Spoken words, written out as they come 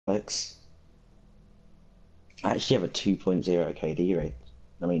Alex. I actually have a 2.0 KD rate.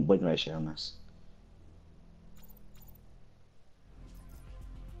 I mean, win ratio on this.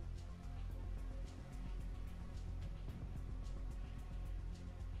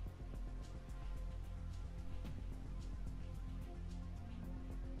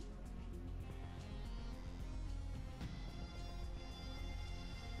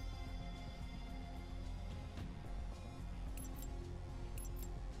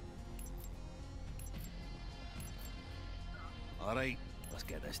 Alright, let's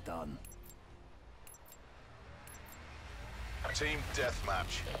get this done. Team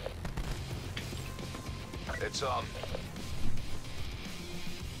deathmatch. It's on.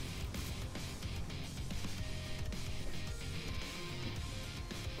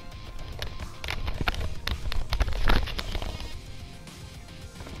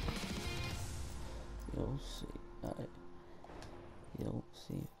 You'll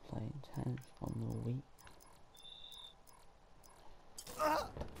see playing tennis on the week.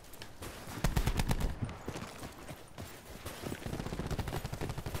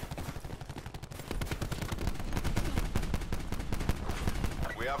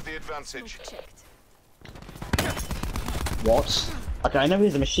 We have the advantage. What? Okay, I know he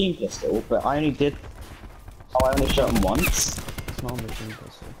has a machine pistol, but I only did. Oh, I only shot him once. It's not a machine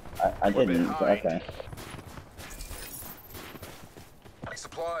pistol. I didn't, but okay.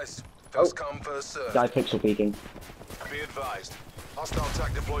 Supplies. First come, first served. Guy pixel peeking. Be advised. Hostile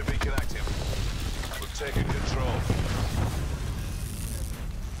attack deploy beacon active. We're taking control.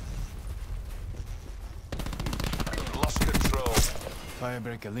 Lost control.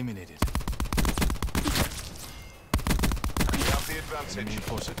 Firebreak eliminated. We have the advantage.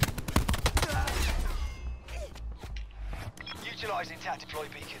 Reinforce it. Utilizing attack deploy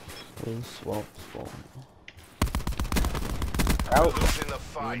beacon. Please swap spawn. Out. Losing the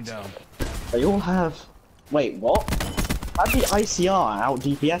Going fight. down. They all have. Wait, what? How did the ICR out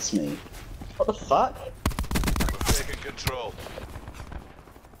DPS me? What the fuck? We're taking control.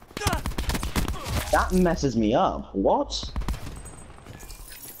 That messes me up. What?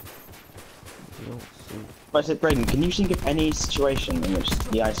 You'll see. But I said, Braden, can you think of any situation in which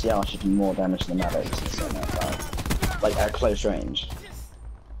the ICR should do more damage than the medics in certain outside? Like at close range?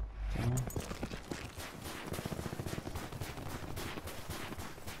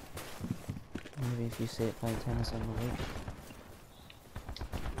 Maybe if you see it playing tennis on the week.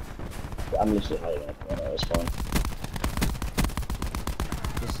 I'm literally hiding it, I know it's fine.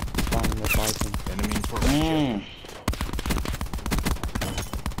 Just spamming the Titan. Enemy information.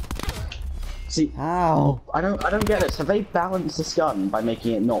 See, How? I don't get it. So they balance this gun by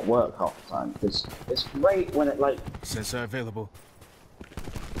making it not work half the time. Because it's great when it like. Sensor available.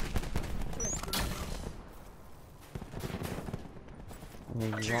 I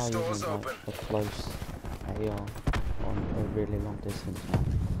mean, Two you are stores using like open. a close AR on a really long distance map.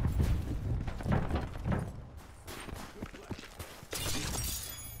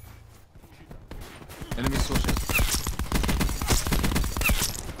 Enemy sources.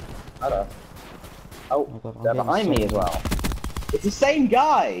 Hello. Oh, Oh God, I'm they're getting behind me so as well. It's the same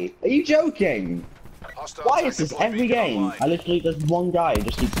guy! Are you joking? Hostile Why attack is this deploy every beacon game? online. I literally, there's one guy who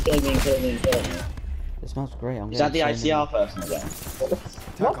just keeps killing me and killing me and killing me. This map's great. I'm Is that the getting so ICR person again?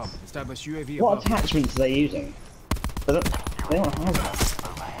 What? TACOM. Establish UAV What above. attachments are they using? They don't have that.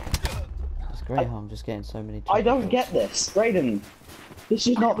 It's great how I'm just getting so many. I don't triple get this. Braden, this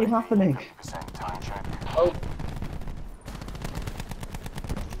should not be happening. Oh.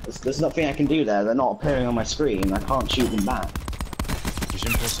 There's nothing I can do there. They're not appearing on my screen. I can't shoot them back.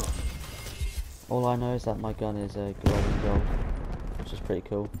 Vision pulsar. kills. All I know is that my gun is a glowing gold, which is pretty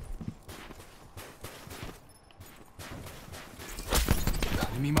cool.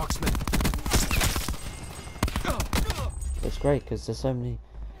 Enemy marksman. It's great because there's so many.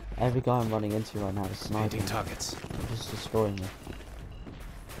 Every guy I'm running into right now is sniping. Painting targets. I'm just destroying them.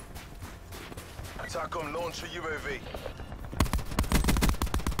 TACOM launch a UAV.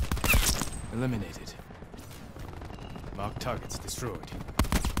 Eliminated. Mark targets destroyed.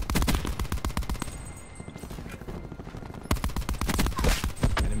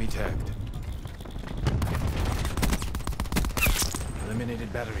 Enemy tagged.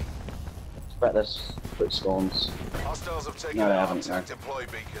 Eliminated battery. Bet this quick spawns. Hostiles have taken No, they out haven't, attack no. deploy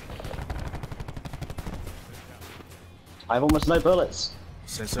beacon. I have almost no bullets.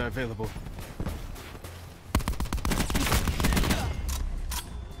 Sensor available.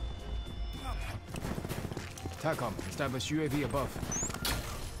 TACOM. Establish UAV above.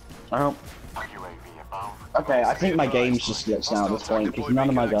 Oh. Okay, I think my game's just glitched now at this point because none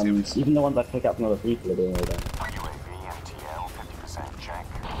of my guns, even the ones I pick up from other people, are doing all that. UAV MTL 50% check.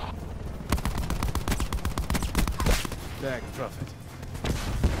 Bag of profit.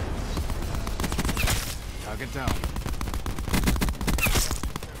 Target down.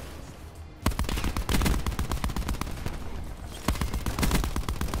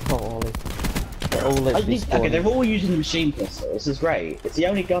 Oh, Ollie. They're all literally Okay, spawning. they're all using the machine pistol. This is great. It's the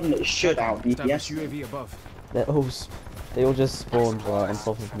only gun that should out Establish DPS. UAV above. They all just spawned right on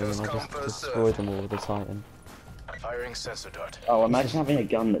top of me, and I just destroyed them all with a Titan. Firing sensor dart. Oh, imagine having a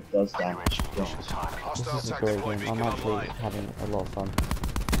gun that does damage. God. Hostile This is a attack great deploy game. I'm beacon actually online. having a lot of fun.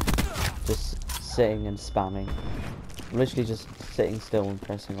 Just sitting and spamming. I'm literally just sitting still and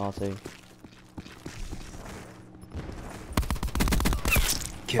pressing R2.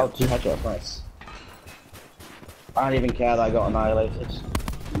 Oh, 2 headshot, nice. I don't even care that I got annihilated.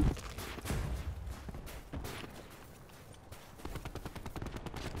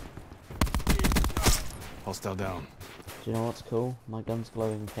 Hostile down. Do you know what's cool? My gun's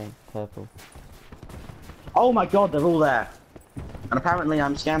glowing pink, purple. Oh my god, they're all there. And apparently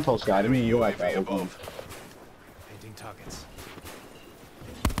I'm Scampol's guy. I didn't mean you like that. above. Painting targets.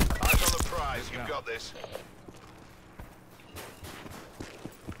 Eyes on the prize, you've got this.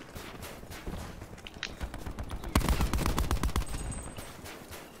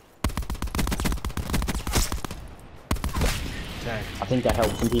 Tagged. I think I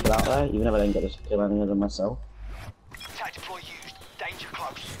helped some people out there, even if I didn't get to kill any of them myself. Attack deploy used. Danger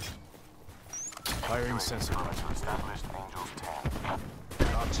close. Firing sensor dart.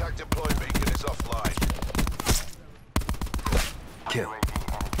 Our attack deploy beacon is offline. Kill.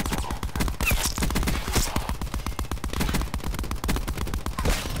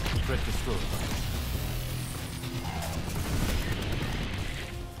 Threat destroyed.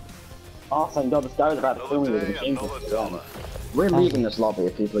 Oh, thank god, this guy was about to kill me with a Another day, machine another pistol. dollar. We're leaving this lobby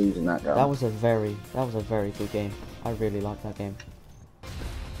if people are using that gun. That was a very good game. I really liked that game.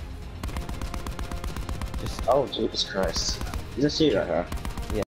 Oh, Jesus Christ. He's a shooter, huh?